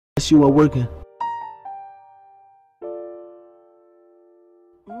unless you are working.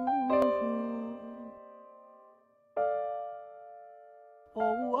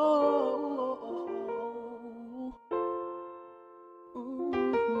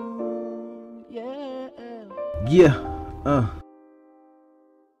 Yeah,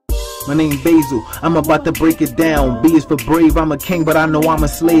 my name Basil, I'm about to break it down. B is for brave, I'm a king, but I know I'm a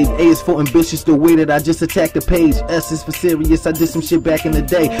slave. A is for ambitious, the way that I just attacked the page. S is for serious, I did some shit back in the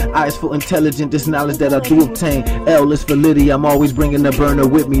day. I is for intelligent, this knowledge that I do obtain. L is for Liddy, I'm always bringing the burner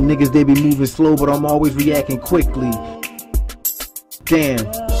with me. Niggas, they be moving slow, but I'm always reacting quickly. Damn,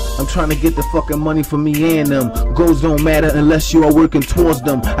 I'm trying to get the fucking money for me and them. Goals don't matter unless you are working towards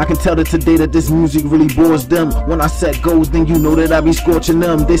them. I can tell that today that this music really bores them. When I set goals, then you know that I be scorching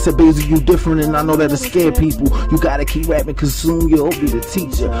them. They say, Basil, you different, and I know that'll scare people. You gotta keep rapping, cause soon you'll be the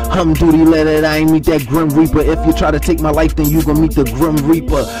teacher. Hum duty, let it, I ain't meet that grim reaper. If you try to take my life, then you gon' meet the grim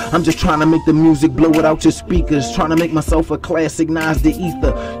reaper. I'm just trying to make the music blow it out your speakers. Trying to make myself a classic, Nas the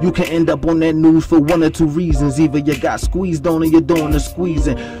ether. You can end up on that news for one or two reasons. Either you got squeezed on or you're doing the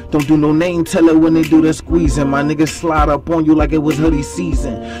squeezing. Don't do no name teller when they do the squeezing. My niggas slide up on you like it was hoodie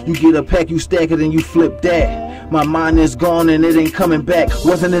season. You get a pack, you stack it, and you flip that. My mind is gone and it ain't coming back.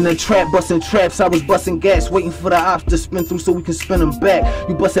 Wasn't in a trap, busting traps, I was busting gas, waiting for the ops to spin through so we can spin them back.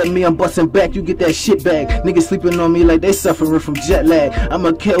 You bust at me, I'm busting back, you get that shit back. Niggas sleeping on me like they suffering from jet lag.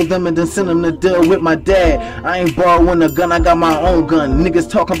 I'ma kill them and then send them to deal with my dad. I ain't borrowing a gun, I got my own gun. Niggas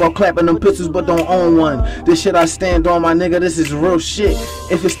talking about clapping them pistols but don't own one. This shit I stand on, my nigga, this is real shit.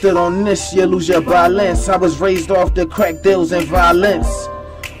 If it's still on this, you lose your balance. I was raised off the crack deals and violence.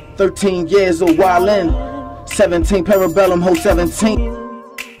 13 years of wildin', 17 parabellum, ho 17.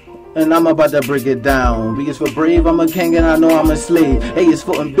 And I'm about to break it down. B is for brave, I'm a king and I know I'm a slave. A is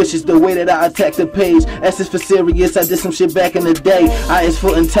for ambitious, the way that I attack the page. S is for serious, I did some shit back in the day. I is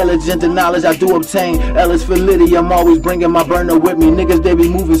for intelligent, the knowledge I do obtain. L is for Liddy, I'm always bringing my burner with me. Niggas, they be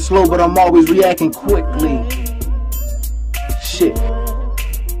moving slow, but I'm always reacting quickly. Shit.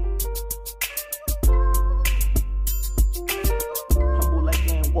 Humble like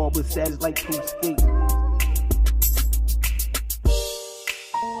Dan Wall, but savage like Pooh Skate.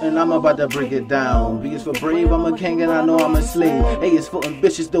 And I'm about to break it down. B is for brave, I'm a king and I know I'm a slave. A is for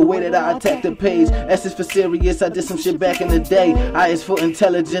ambitious, the way that I attack the page. S is for serious, I did some shit back in the day. I is for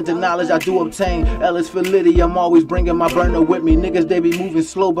intelligent, the knowledge I do obtain. L is for Liddy, I'm always bringing my burner with me. Niggas, they be moving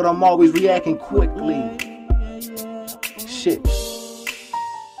slow, but I'm always reacting quickly. Shit.